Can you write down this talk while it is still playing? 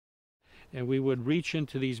and we would reach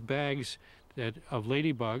into these bags of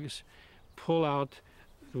ladybugs, pull out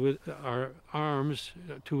with our arms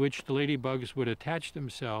to which the ladybugs would attach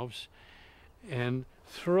themselves, and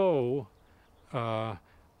throw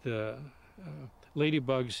the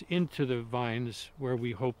ladybugs into the vines where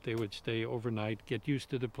we hoped they would stay overnight, get used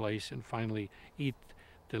to the place, and finally eat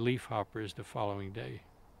the leafhoppers the following day.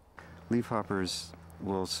 Leafhoppers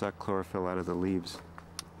will suck chlorophyll out of the leaves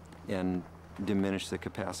and diminish the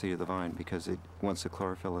capacity of the vine because once the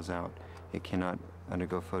chlorophyll is out, it cannot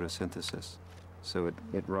undergo photosynthesis. So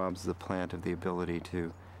it robs the plant of the ability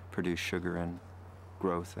to produce sugar and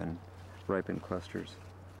growth and ripen clusters.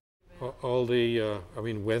 All the,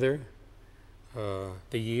 weather,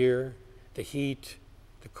 the year, the heat,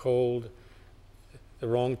 the cold, the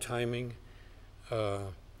wrong timing,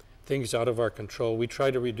 things out of our control, we try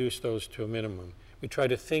to reduce those to a minimum. We try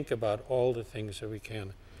to think about all the things that we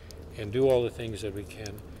can and do all the things that we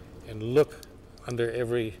can and look under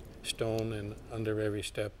every stone and under every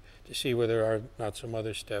step to see whether there are not some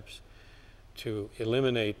other steps to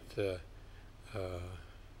eliminate the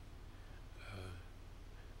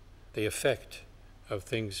effect of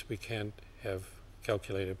things we can't have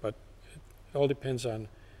calculated. But it all depends on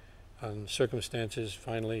circumstances,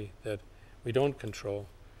 finally, that we don't control.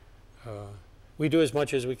 We do as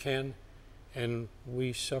much as we can, and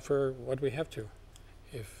we suffer what we have to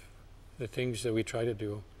if the things that we try to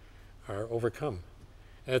do are overcome.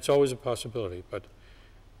 And it's always a possibility, but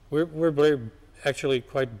we're very, actually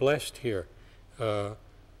quite blessed here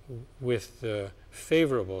with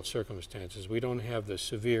favorable circumstances. We don't have the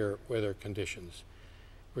severe weather conditions.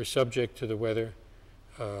 We're subject to the weather.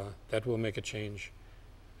 That will make a change.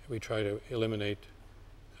 We try to eliminate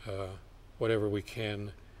whatever we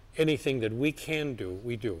can. Anything that we can do,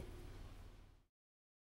 we do.